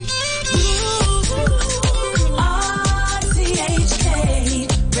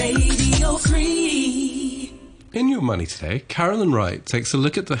Your Money today, Carolyn Wright takes a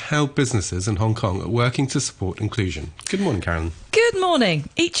look at how businesses in Hong Kong are working to support inclusion. Good morning, Carolyn. Good morning.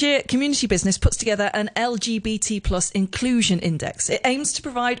 Each year, Community Business puts together an LGBT plus inclusion index. It aims to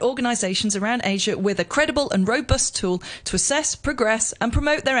provide organisations around Asia with a credible and robust tool to assess, progress and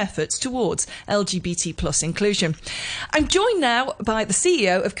promote their efforts towards LGBT plus inclusion. I'm joined now by the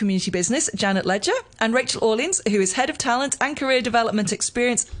CEO of Community Business, Janet Ledger, and Rachael Orleans, who is Head of Talent and Career Development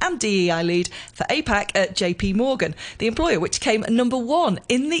Experience and DEI Lead for APAC at JP Morgan, the employer which came number one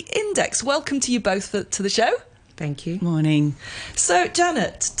in the index. Welcome to you both to the show. Thank you. Morning. So,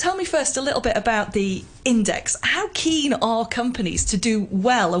 Janet, tell me first a little bit about the index. How keen are companies to do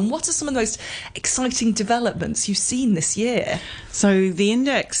well, and what are some of the most exciting developments you've seen this year? So the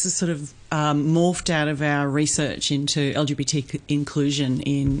index is sort of morphed out of our research into LGBT inclusion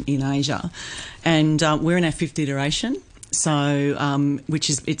in Asia, and we're in our fifth iteration. So,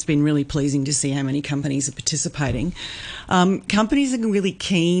 it's been really pleasing to see how many companies are participating. Companies are really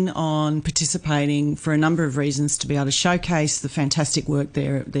keen on participating for a number of reasons, to be able to showcase the fantastic work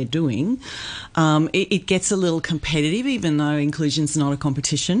they're doing. It gets a little competitive, even though inclusion's not a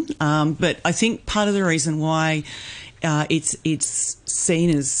competition. But I think part of the reason why it's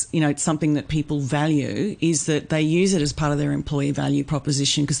seen as, it's something that people value is that they use it as part of their employee value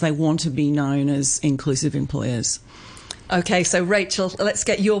proposition because they want to be known as inclusive employers. OK, so Rachael, let's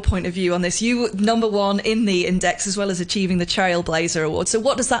get your point of view on this. You were number one in the index as well as achieving the Trailblazer Award. So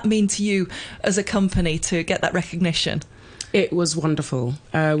what does that mean to you as a company to get that recognition? It was wonderful.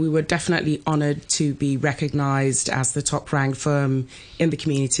 We were definitely honoured to be recognised as the top-ranked firm in the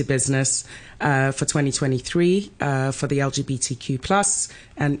community business for 2023 for the LGBTQ plus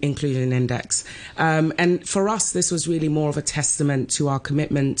and inclusion index. And for us, this was really more of a testament to our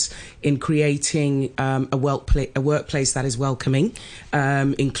commitment in creating a workplace that is welcoming,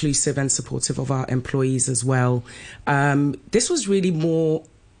 inclusive and supportive of our employees as well. This was really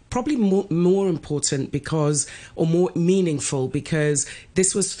probably more important or more meaningful because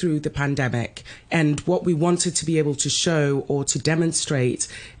this was through the pandemic, and what we wanted to be able to show or to demonstrate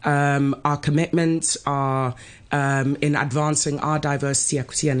our commitment in advancing our diversity,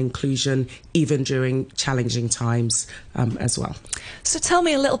 equity and inclusion even during challenging times as well. So tell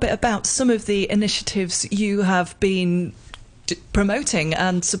me a little bit about some of the initiatives you have been promoting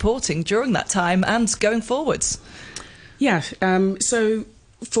and supporting during that time and going forwards. Yeah, so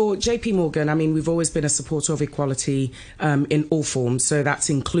for JP Morgan, we've always been a supporter of equality in all forms, so that's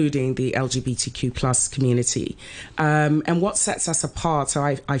including the LGBTQ plus community. And what sets us apart,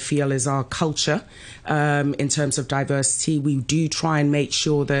 I feel, is our culture in terms of diversity. We do try and make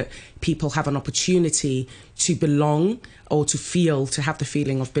sure that people have an opportunity to belong or to have the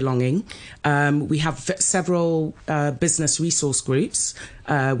feeling of belonging. We have several business resource groups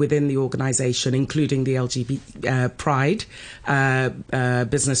within the organisation, including the LGBT Pride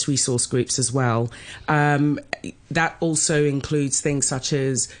business resource groups as well. That also includes things such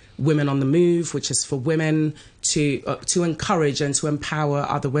as Women on the Move, which is for women to encourage and to empower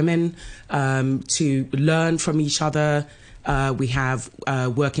other women to learn from each other. We have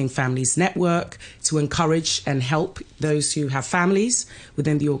Working Families Network to encourage and help those who have families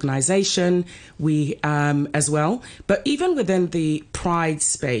within the organisation. We as well. But even within the Pride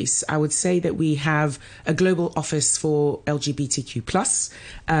space, I would say that we have a global office for LGBTQ plus,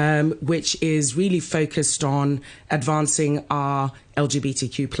 which is really focused on advancing our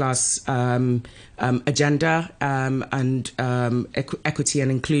LGBTQ plus agenda and equity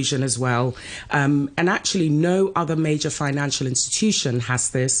and inclusion as well. And actually no other major financial institution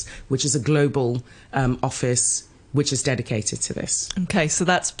has this, which is a global office which is dedicated to this. OK, so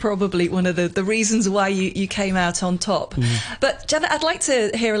that's probably one of the reasons why you came out on top. But Janet, I'd like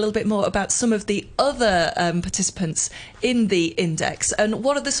to hear a little bit more about some of the other participants in the index and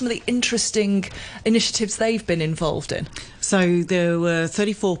what are some of the interesting initiatives they've been involved in? So there were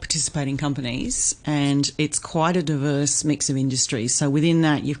 34 participating companies and it's quite a diverse mix of industries. So within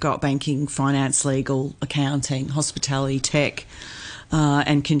that you've got banking, finance, legal, accounting, hospitality, tech,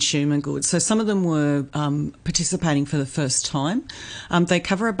 and consumer goods. So some of them were participating for the first time. They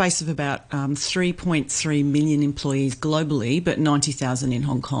cover a base of about 3.3 million employees globally, but 90,000 in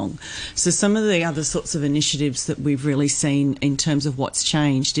Hong Kong. So some of the other sorts of initiatives that we've really seen in terms of what's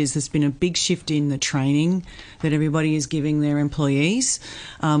changed is there's been a big shift in the training that everybody is giving their employees,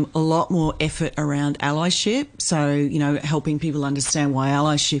 a lot more effort around allyship, so, helping people understand why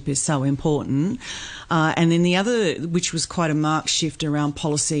allyship is so important. And then the other, which was quite a marked shift, shift around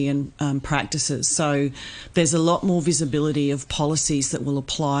policy and practices. So there's a lot more visibility of policies that will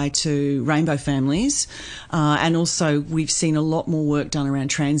apply to rainbow families, and also we've seen a lot more work done around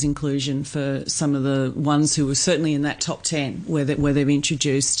trans inclusion for some of the ones who were certainly in that top 10 where they've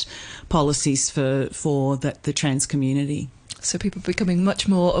introduced policies for the trans community. So people becoming much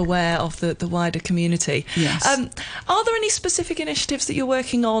more aware of the wider community. Yes. Are there any specific initiatives that you're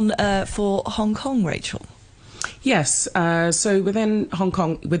working on for Hong Kong, Rachel? Yes. So within Hong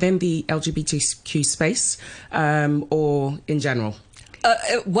Kong, within the LGBTQ space, or in general?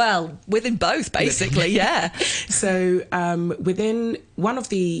 Well, within both, basically, yeah. So within one of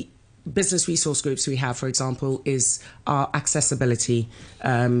the business resource groups we have, for example, is our accessibility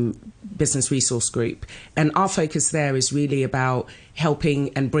business resource group. And our focus there is really about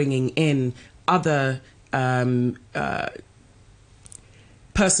helping and bringing in other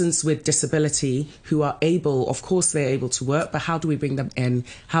persons with disability who are able, of course they're able to work, but how do we bring them in?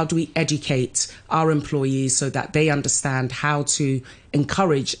 How do we educate our employees so that they understand how to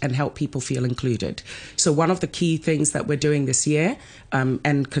encourage and help people feel included? So one of the key things that we're doing this year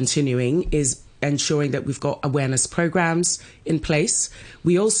and continuing is ensuring that we've got awareness programs in place.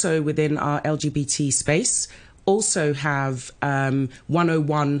 We also, within our LGBT space, also have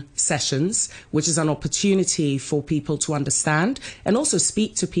 101 sessions, which is an opportunity for people to understand and also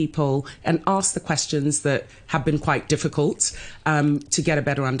speak to people and ask the questions that have been quite difficult to get a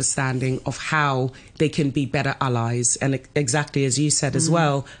better understanding of how they can be better allies. And exactly as you said as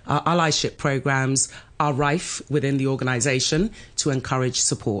well, our allyship programs are rife within the organisation to encourage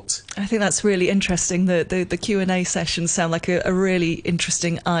support. I think that's really interesting. The Q&A sessions sound like a really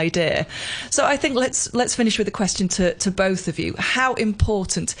interesting idea. So I think let's finish with a question to both of you. How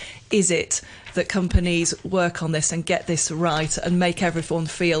important is it that companies work on this and get this right and make everyone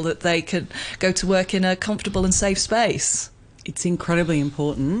feel that they can go to work in a comfortable and safe space? It's incredibly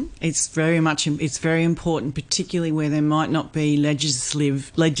important. It's very important, particularly where there might not be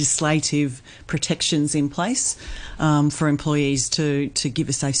legislative protections in place for employees to give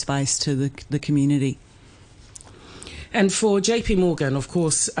a safe space to the community. And for JP Morgan, of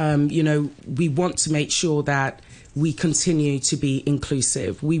course, we want to make sure that we continue to be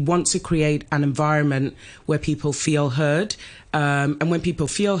inclusive. We want to create an environment where people feel heard. And when people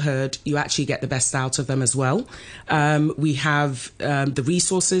feel heard, you actually get the best out of them as well. We have the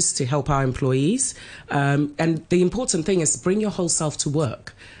resources to help our employees. And the important thing is bring your whole self to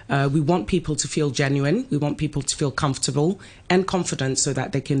work. We want people to feel genuine. We want people to feel comfortable and confident so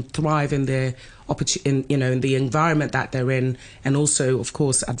that they can thrive in their in the environment that they're in, and also, of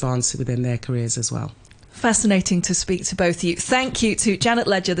course, advance within their careers as well. Fascinating to speak to both of you. Thank you to Janet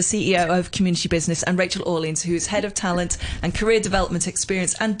Ledger, the CEO of Community Business, and Rachael Orleans, who is Head of Talent and Career Development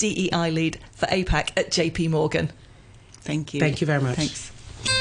Experience and DEI Lead for APAC at JP Morgan. Thank you. Thank you very much. Thanks.